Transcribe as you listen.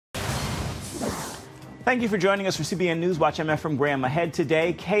Thank you for joining us for CBN NewsWatch. I'm Efrem Graham. Ahead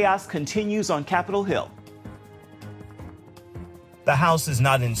today, chaos continues on Capitol Hill. The House is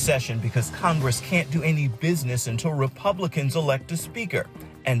not in session because Congress can't do any business until Republicans elect a speaker.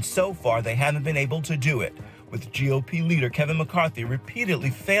 And so far, they haven't been able to do it, with GOP leader Kevin McCarthy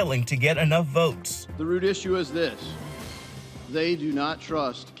repeatedly failing to get enough votes. The root issue is this: they do not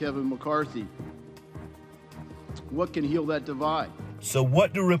trust Kevin McCarthy. What can heal that divide? So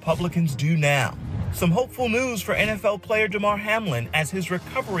what do Republicans do now? Some hopeful news for NFL player Damar Hamlin as his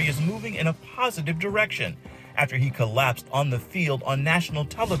recovery is moving in a positive direction after he collapsed on the field on national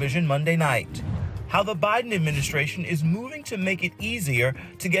television Monday night. How the Biden administration is moving to make it easier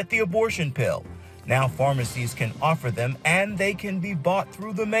to get the abortion pill. Now pharmacies can offer them and they can be bought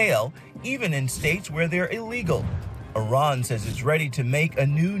through the mail, even in states where they're illegal. Iran says it's ready to make a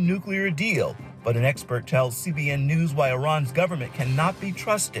new nuclear deal, but an expert tells CBN News why Iran's government cannot be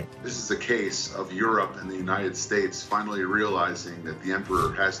trusted. This is a case of Europe and the United States finally realizing that the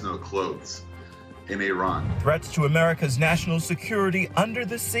emperor has no clothes in Iran. Threats to America's national security under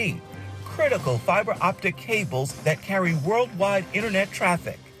the sea. Critical fiber optic cables that carry worldwide internet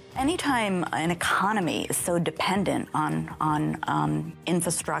traffic. Anytime an economy is so dependent on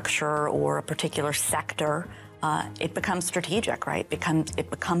infrastructure or a particular sector, it becomes strategic, right? It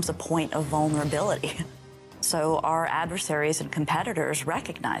becomes a point of vulnerability. So our adversaries and competitors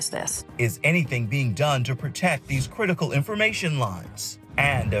recognize this. Is anything being done to protect these critical information lines?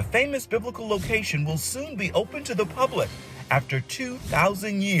 And a famous biblical location will soon be open to the public after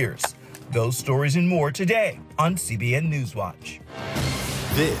 2,000 years. Those stories and more today on CBN NewsWatch.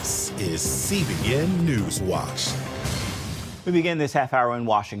 This is CBN NewsWatch. We begin this half hour in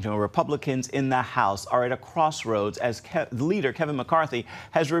Washington. Republicans in the House are at a crossroads as leader Kevin McCarthy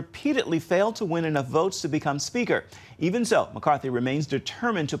has repeatedly failed to win enough votes to become Speaker. Even so, McCarthy remains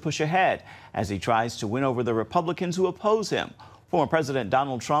determined to push ahead as he tries to win over the Republicans who oppose him. Former President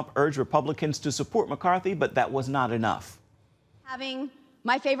Donald Trump urged Republicans to support McCarthy, but that was not enough. Having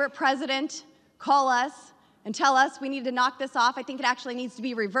my favorite president call us and tell us we need to knock this off, I think it actually needs to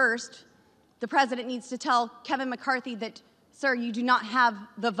be reversed. The president needs to tell Kevin McCarthy that, sir, you do not have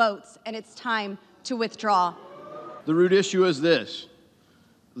the votes and it's time to withdraw. The root issue is this: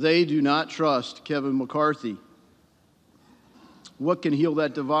 they do not trust Kevin McCarthy. What can heal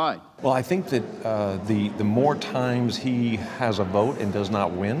that divide? Well, I think that the more times he has a vote and does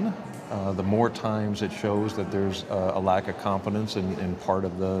not win, the more times it shows that there's a lack of confidence in part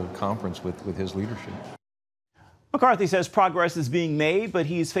of the conference with his leadership. McCarthy says progress is being made, but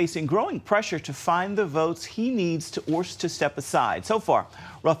he's facing growing pressure to find the votes he needs to force to step aside. So far,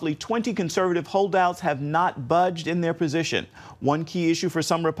 roughly 20 conservative holdouts have not budged in their position. One key issue for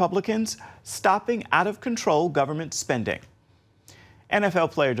some Republicans: stopping out-of-control government spending.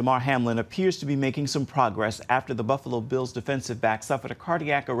 NFL player Damar Hamlin appears to be making some progress after the Buffalo Bills defensive back suffered a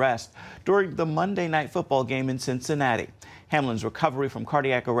cardiac arrest during the Monday Night Football game in Cincinnati. Hamlin's recovery from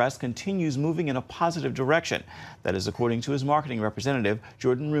cardiac arrest continues moving in a positive direction. That is according to his marketing representative,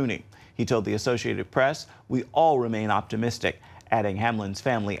 Jordan Rooney. He told the Associated Press, "We all remain optimistic," adding Hamlin's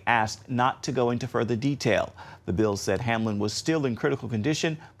family asked not to go into further detail. The Bills said Hamlin was still in critical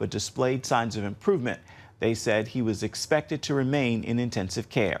condition but displayed signs of improvement. They said he was expected to remain in intensive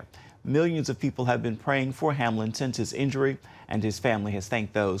care. Millions of people have been praying for Hamlin since his injury, and his family has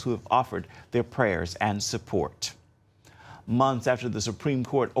thanked those who have offered their prayers and support. Months after the Supreme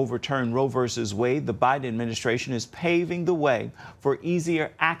Court overturned Roe v. Wade, the Biden administration is paving the way for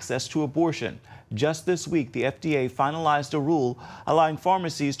easier access to abortion. Just this week, the FDA finalized a rule allowing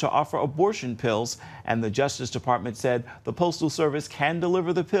pharmacies to offer abortion pills, and the Justice Department said the Postal Service can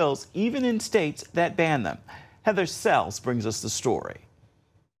deliver the pills even in states that ban them. Heather Sells brings us the story.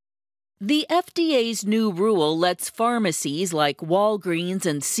 The FDA's new rule lets pharmacies like Walgreens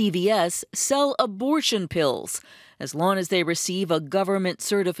and CVS sell abortion pills as long as they receive a government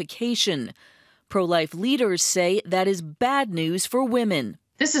certification. Pro-life leaders say that is bad news for women.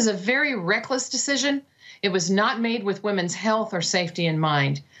 This is a very reckless decision. It was not made with women's health or safety in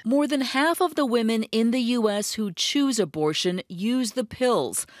mind. More than half of the women in the U.S. who choose abortion use the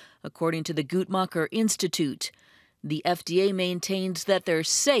pills, according to the Guttmacher Institute. The FDA maintains that they're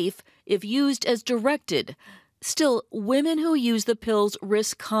safe if used as directed. Still, women who use the pills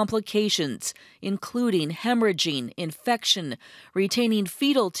risk complications, including hemorrhaging, infection, retaining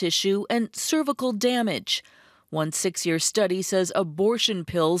fetal tissue, and cervical damage. One 6-year study says abortion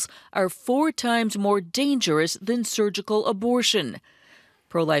pills are 4 times more dangerous than surgical abortion.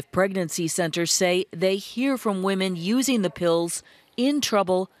 Pro-life pregnancy centers say they hear from women using the pills in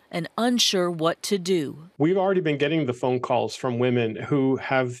trouble and unsure what to do. We've already been getting the phone calls from women who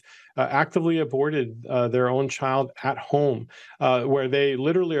have actively aborted their own child at home, where they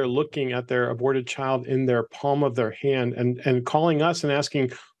literally are looking at their aborted child in their palm of their hand and calling us and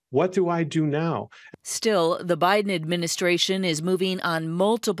asking, what do I do now? Still, the Biden administration is moving on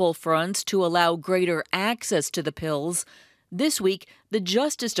multiple fronts to allow greater access to the pills. This week, the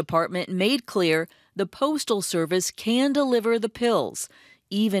Justice Department made clear the Postal Service can deliver the pills,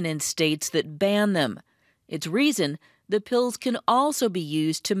 even in states that ban them. Its reason, the pills can also be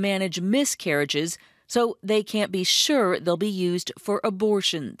used to manage miscarriages, so they can't be sure they'll be used for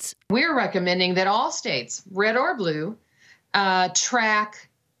abortions. We're recommending that all states, red or blue, track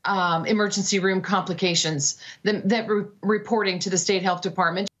emergency room complications that reporting to the state health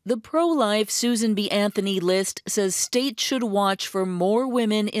department. The pro-life Susan B. Anthony list says states should watch for more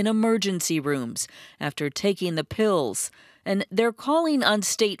women in emergency rooms after taking the pills. And they're calling on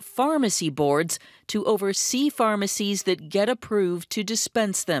state pharmacy boards to oversee pharmacies that get approved to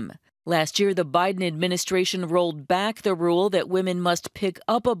dispense them. Last year, the Biden administration rolled back the rule that women must pick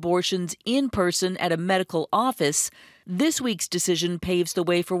up abortions in person at a medical office. This week's decision paves the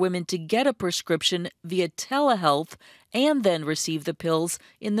way for women to get a prescription via telehealth and then receive the pills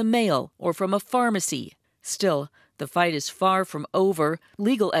in the mail or from a pharmacy. Still, the fight is far from over.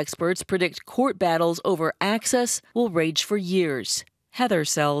 Legal experts predict court battles over access will rage for years. Heather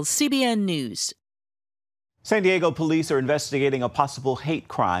Sells, CBN News. San Diego police are investigating a possible hate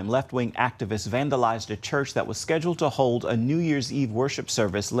crime. Left-wing activists vandalized a church that was scheduled to hold a New Year's Eve worship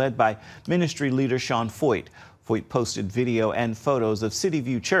service led by ministry leader Sean Feucht. Feucht posted video and photos of City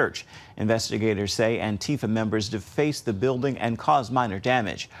View Church. Investigators say Antifa members defaced the building and caused minor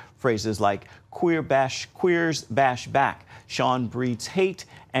damage. Phrases like queers bash back, Sean breeds hate,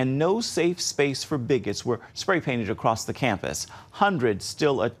 and no safe space for bigots were spray painted across the campus. Hundreds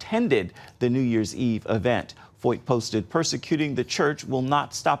still attended the New Year's Eve event. Feucht posted, "Persecuting the church will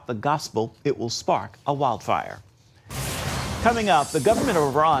not stop the gospel. It will spark a wildfire." Coming up, the government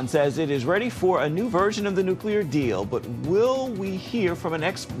of Iran says it is ready for a new version of the nuclear deal, but we'll hear from an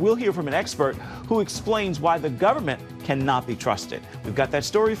expert who explains why the government cannot be trusted. We've got that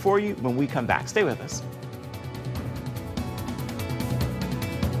story for you when we come back. Stay with us.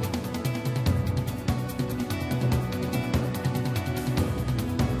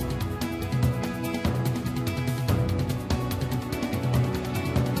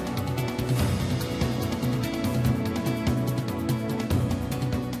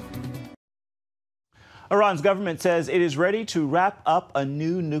 Iran's government says it is ready to wrap up a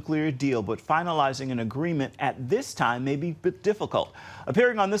new nuclear deal, but finalizing an agreement at this time may be a bit difficult.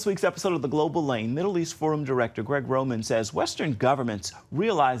 Appearing on this week's episode of The Global Lane, Middle East Forum Director Gregg says Western governments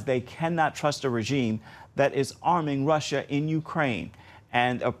realize they cannot trust a regime that is arming Russia in Ukraine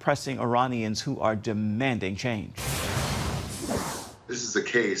and oppressing Iranians who are demanding change. This is a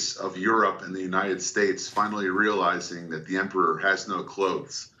case of Europe and the United States finally realizing that the emperor has no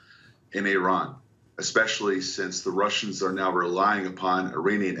clothes in Iran, especially since the Russians are now relying upon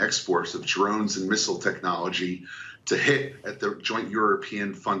Iranian exports of drones and missile technology to hit at the joint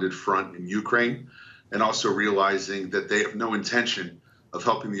European-funded front in Ukraine, and also realizing that they have no intention of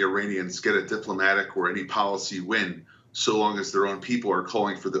helping the Iranians get a diplomatic or any policy win so long as their own people are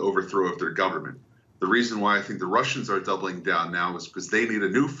calling for the overthrow of their government. The reason why I think the Russians are doubling down now is because they need a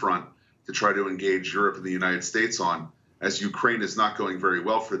new front to try to engage Europe and the United States on, as Ukraine is not going very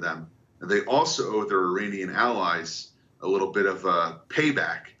well for them. And they also owe their Iranian allies a little bit of a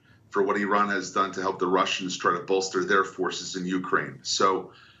payback for what Iran has done to help the Russians try to bolster their forces in Ukraine.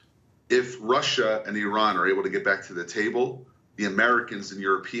 So if Russia and Iran are able to get back to the table, the Americans and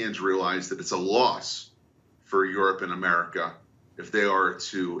Europeans realize that it's a loss for Europe and America if they are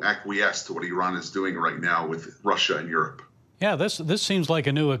to acquiesce to what Iran is doing right now with Russia and Europe. Yeah, this seems like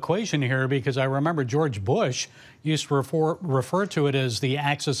a new equation here, because I remember George Bush used to refer to it as the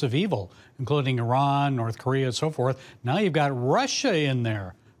axis of evil, including Iran, North Korea, and so forth. Now you've got Russia in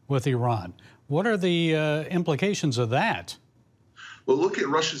there with Iran. What are the implications of that? Well, look at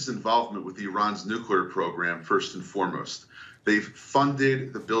Russia's involvement with Iran's nuclear program, first and foremost. They've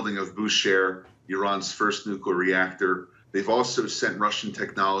funded the building of Bushehr, Iran's first nuclear reactor. They've also sent Russian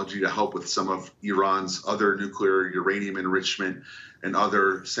technology to help with some of Iran's other nuclear uranium enrichment and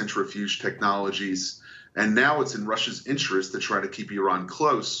other centrifuge technologies. And now it's in Russia's interest to try to keep Iran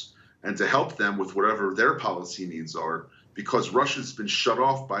close and to help them with whatever their policy needs are, because Russia's been shut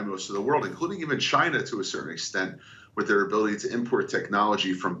off by most of the world, including even China to a certain extent, with their ability to import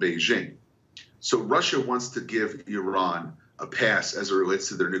technology from Beijing. So Russia wants to give Iran a pass as it relates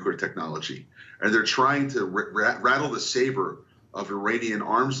to their nuclear technology. And they're trying to rattle the saber of Iranian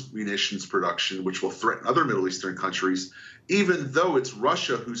arms munitions production, which will threaten other Middle Eastern countries, even though it's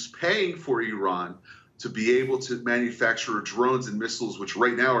Russia who's paying for Iran to be able to manufacture drones and missiles, which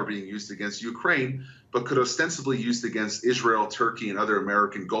right now are being used against Ukraine, but could ostensibly be used against Israel, Turkey, and other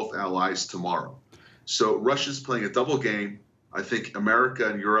American Gulf allies tomorrow. So Russia's playing a double game. I think America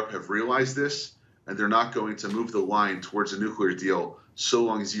and Europe have realized this, and they're not going to move the line towards a nuclear deal so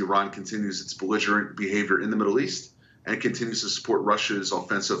long as Iran continues its belligerent behavior in the Middle East and continues to support Russia's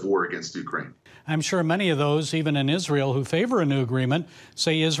offensive war against Ukraine. I'm sure many of those, even in Israel, who favor a new agreement,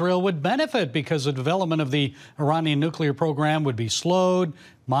 say Israel would benefit because the development of the Iranian nuclear program would be slowed,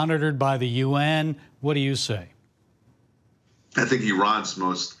 monitored by the UN. What do you say? I think Iran's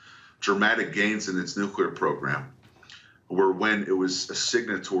most dramatic gains in its nuclear program were when it was a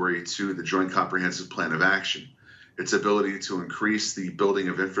signatory to the Joint Comprehensive Plan of Action. Its ability to increase the building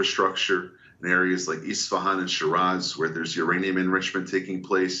of infrastructure in areas like Isfahan and Shiraz, where there's uranium enrichment taking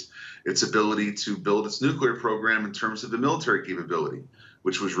place, its ability to build its nuclear program in terms of the military capability,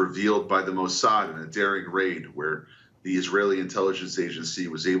 which was revealed by the Mossad in a daring raid where the Israeli intelligence agency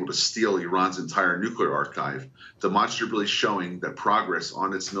was able to steal Iran's entire nuclear archive, demonstrably showing that progress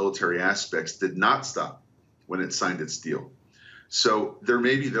on its military aspects did not stop when it signed its deal. So there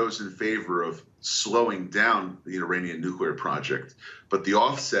may be those in favor of slowing down the Iranian nuclear project, but the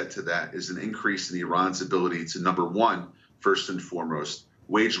offset to that is an increase in Iran's ability to, number one, first and foremost,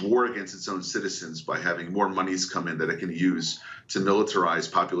 wage war against its own citizens by having more monies come in that it can use to militarize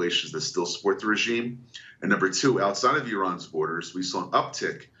populations that still support the regime. And number two, outside of Iran's borders, we saw an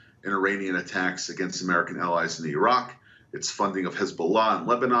uptick in Iranian attacks against American allies in Iraq, its funding of Hezbollah in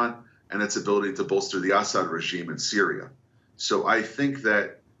Lebanon, and its ability to bolster the Assad regime in Syria. So I think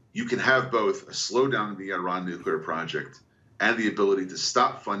that you can have both a slowdown in the Iran nuclear project and the ability to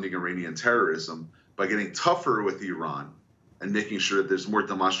stop funding Iranian terrorism by getting tougher with Iran and making sure that there's more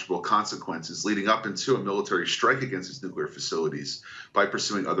demonstrable consequences leading up into a military strike against its nuclear facilities by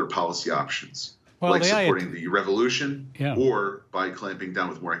pursuing other policy options, like supporting the revolution or by clamping down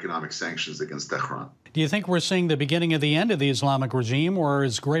with more economic sanctions against Tehran. Do you think we're seeing the beginning of the end of the Islamic regime, or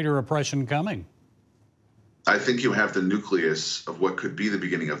is greater oppression coming? I think you have the nucleus of what could be the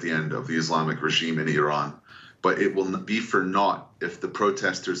beginning of the end of the Islamic regime in Iran, but it will be for naught if the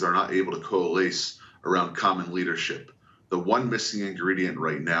protesters are not able to coalesce around common leadership. The one missing ingredient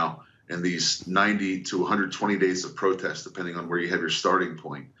right now in these 90 to 120 days of protest, depending on where you have your starting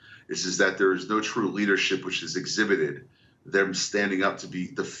point, is that there is no true leadership which is exhibited, them standing up to be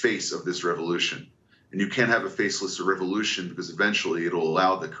the face of this revolution. And you can't have a faceless revolution because eventually it'll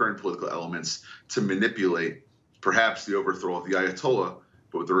allow the current political elements to manipulate perhaps the overthrow of the Ayatollah,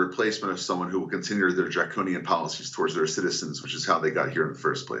 but with the replacement of someone who will continue their draconian policies towards their citizens, which is how they got here in the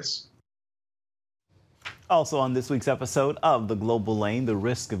first place. Also on this week's episode of The Global Lane, the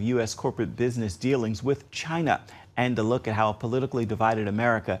risk of U.S. corporate business dealings with China, and a look at how a politically divided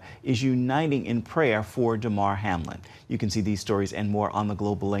America is uniting in prayer for Damar Hamlin. You can see these stories and more on The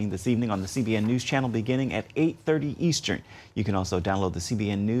Global Lane this evening on the CBN News channel beginning at 8:30 Eastern. You can also download the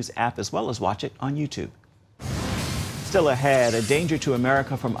CBN News app as well as watch it on YouTube. Still ahead, a danger to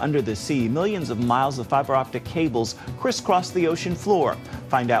America from under the sea. Millions of miles of fiber optic cables crisscross the ocean floor.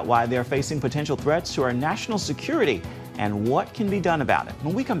 Find out why they're facing potential threats to our national security and what can be done about it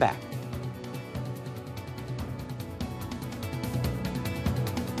when we come back.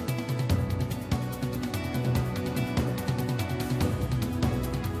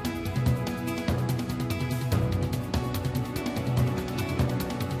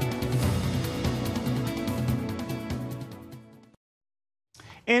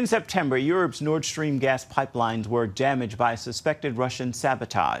 In September, Europe's Nord Stream gas pipelines were damaged by suspected Russian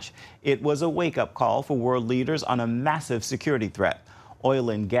sabotage. It was a wake-up call for world leaders on a massive security threat. Oil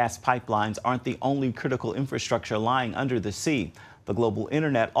and gas pipelines aren't the only critical infrastructure lying under the sea. The global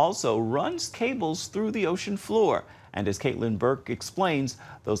internet also runs cables through the ocean floor. And as Caitlin Burke explains,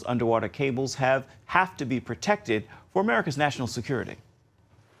 those underwater cables have to be protected for America's national security.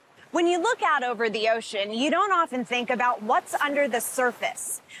 When you look out over the ocean, you don't often think about what's under the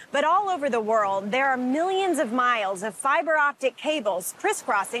surface. But all over the world, there are millions of miles of fiber optic cables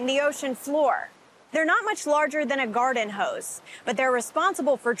crisscrossing the ocean floor. They're not much larger than a garden hose, but they're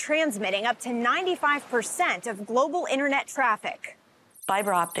responsible for transmitting up to 95% of global internet traffic.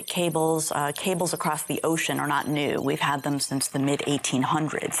 Fiber optic cables, cables across the ocean are not new. We've had them since the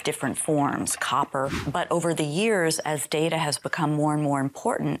mid-1800s, different forms, copper. But over the years, as data has become more and more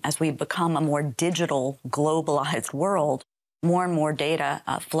important, as we've become a more digital, globalized world, more and more data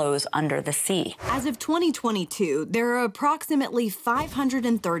flows under the sea. As of 2022, there are approximately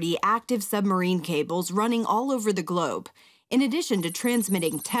 530 active submarine cables running all over the globe. In addition to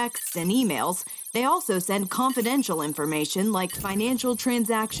transmitting texts and emails, they also send confidential information like financial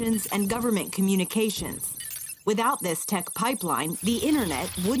transactions and government communications. Without this tech pipeline, the internet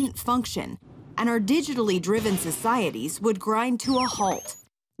wouldn't function, and our digitally driven societies would grind to a halt.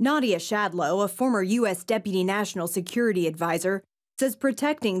 Nadia Shadlow, a former U.S. Deputy National Security Advisor, says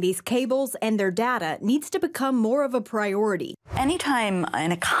protecting these cables and their data needs to become more of a priority. Anytime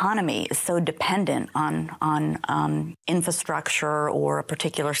an economy is so dependent on infrastructure or a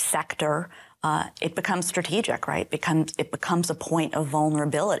particular sector, it becomes strategic, right? It becomes a point of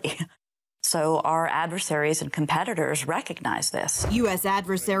vulnerability. So our adversaries and competitors recognize this. U.S.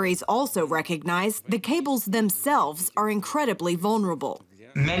 adversaries also recognize the cables themselves are incredibly vulnerable.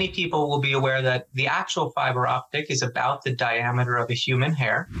 Many people will be aware that the actual fiber optic is about the diameter of a human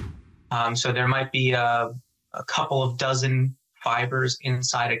hair. So there might be a couple of dozen fibers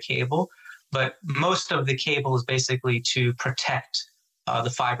inside a cable, but most of the cable is basically to protect the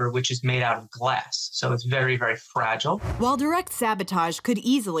fiber, which is made out of glass. So it's very, very fragile. While direct sabotage could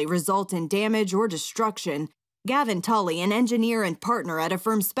easily result in damage or destruction, Gavin Tully, an engineer and partner at a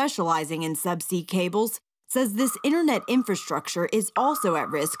firm specializing in subsea cables, says this internet infrastructure is also at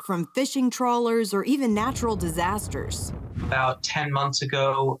risk from fishing trawlers or even natural disasters. About 10 months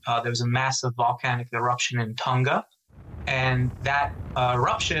ago, there was a massive volcanic eruption in Tonga, and that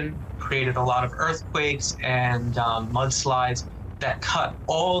eruption created a lot of earthquakes and mudslides that cut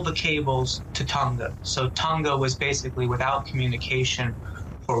all the cables to Tonga. So Tonga was basically without communication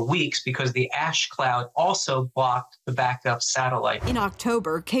for weeks because the ash cloud also blocked the backup satellite. In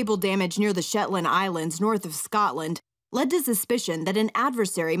October, cable damage near the Shetland Islands north of Scotland led to suspicion that an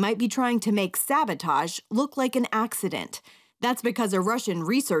adversary might be trying to make sabotage look like an accident. That's because a Russian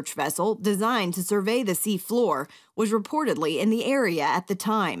research vessel designed to survey the sea floor was reportedly in the area at the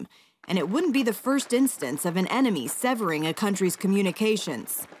time. And it wouldn't be the first instance of an enemy severing a country's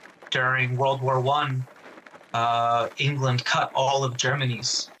communications. During World War I, England cut all of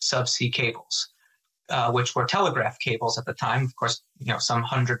Germany's subsea cables, which were telegraph cables at the time, of course, some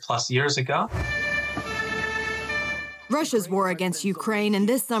 100+ years ago. Russia's war against Ukraine and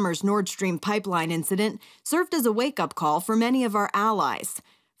this summer's Nord Stream pipeline incident served as a wake-up call for many of our allies.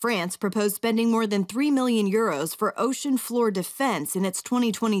 France proposed spending more than €3 million for ocean floor defense in its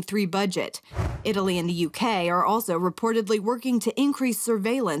 2023 budget. Italy and the UK are also reportedly working to increase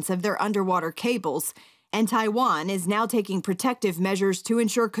surveillance of their underwater cables. And Taiwan is now taking protective measures to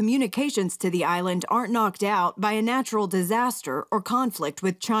ensure communications to the island aren't knocked out by a natural disaster or conflict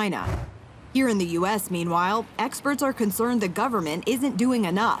with China. Here in the U.S., meanwhile, experts are concerned the government isn't doing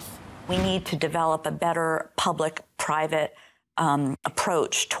enough. We need to develop a better public-private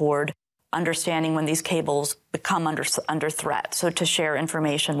approach toward understanding when these cables become under threat, so to share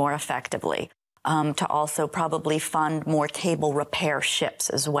information more effectively. To also probably fund more cable repair ships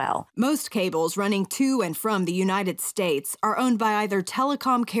as well. Most cables running to and from the United States are owned by either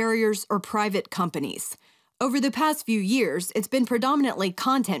telecom carriers or private companies. Over the past few years, it's been predominantly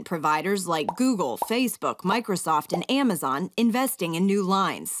content providers like Google, Facebook, Microsoft, and Amazon investing in new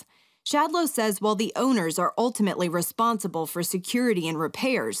lines. Shadlow says while the owners are ultimately responsible for security and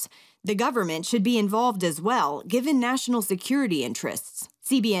repairs, the government should be involved as well, given national security interests.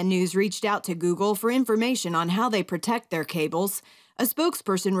 CBN News reached out to Google for information on how they protect their cables. A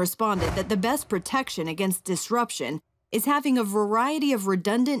spokesperson responded that the best protection against disruption is having a variety of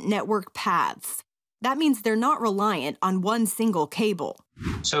redundant network paths. That means they're not reliant on one single cable.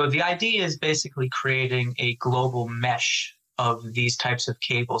 So the idea is basically creating a global mesh of these types of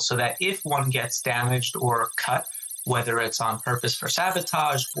cables so that if one gets damaged or cut, whether it's on purpose for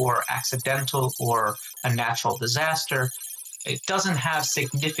sabotage or accidental or a natural disaster, it doesn't have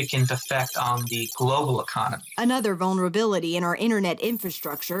significant effect on the global economy. Another vulnerability in our internet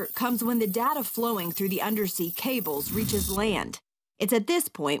infrastructure comes when the data flowing through the undersea cables reaches land. It's at this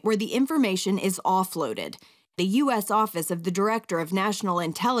point where the information is offloaded. The U.S. Office of the Director of National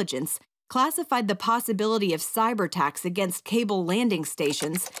Intelligence classified the possibility of cyber attacks against cable landing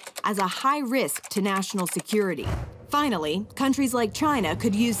stations as a high risk to national security. Finally, countries like China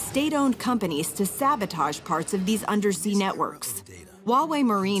could use state-owned companies to sabotage parts of these undersea networks. Huawei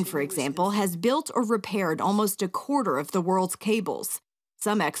Marine, for example, has built or repaired almost a quarter of the world's cables.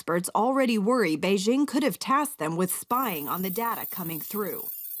 Some experts already worry Beijing could have tasked them with spying on the data coming through.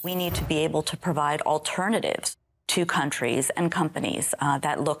 We need to be able to provide alternatives to countries and companies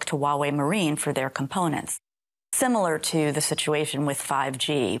that look to Huawei Marine for their components. Similar to the situation with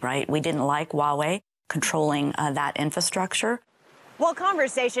 5G, right? We didn't like Huawei controlling that infrastructure. While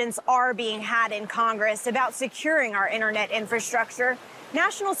conversations are being had in Congress about securing our internet infrastructure,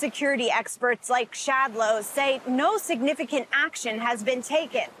 National security experts like Shadlow say no significant action has been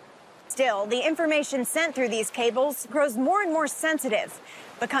taken. Still, the information sent through these cables grows more and more sensitive,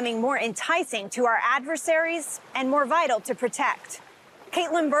 becoming more enticing to our adversaries and more vital to protect.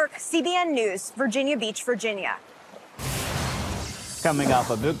 Caitlin Burke, CBN News, Virginia Beach, Virginia. Coming up,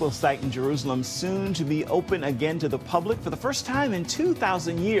 a biblical site in Jerusalem soon to be open again to the public for the first time in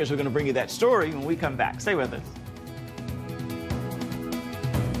 2,000 years. We're going to bring you that story when we come back. Stay with us.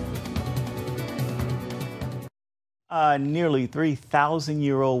 A nearly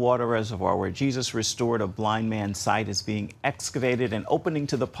 3,000-year-old water reservoir where Jesus restored a blind man's sight is being excavated and opening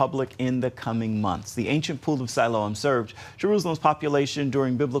to the public in the coming months. The ancient Pool of Siloam served Jerusalem's population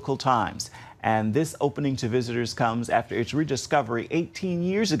during biblical times, and this opening to visitors comes after its rediscovery 18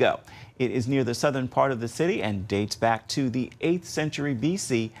 years ago. It is near the southern part of the city and dates back to the 8th century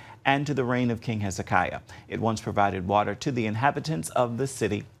BC and to the reign of King Hezekiah. It once provided water to the inhabitants of the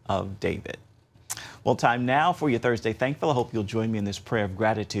city of David. Well, time now for your Thursday Thankful. I hope you'll join me in this prayer of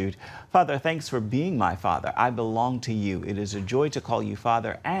gratitude. Father, thanks for being my Father. I belong to you. It is a joy to call you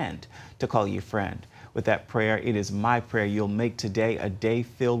Father and to call you friend. With that prayer, it is my prayer you'll make today a day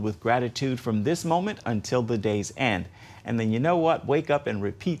filled with gratitude from this moment until the day's end. And then you know what? Wake up and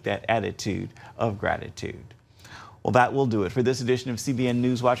repeat that attitude of gratitude. Well, that will do it for this edition of CBN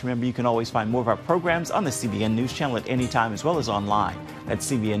NewsWatch. Remember, you can always find more of our programs on the CBN News channel at any time, as well as online at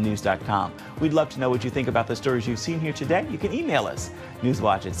cbnnews.com. We'd love to know what you think about the stories you've seen here today. You can email us,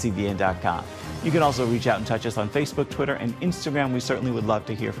 newswatch@cbn.com. You can also reach out and touch us on Facebook, Twitter, and Instagram. We certainly would love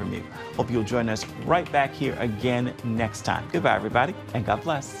to hear from you. Hope you'll join us right back here again next time. Goodbye, everybody, and God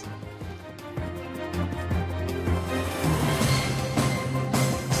bless.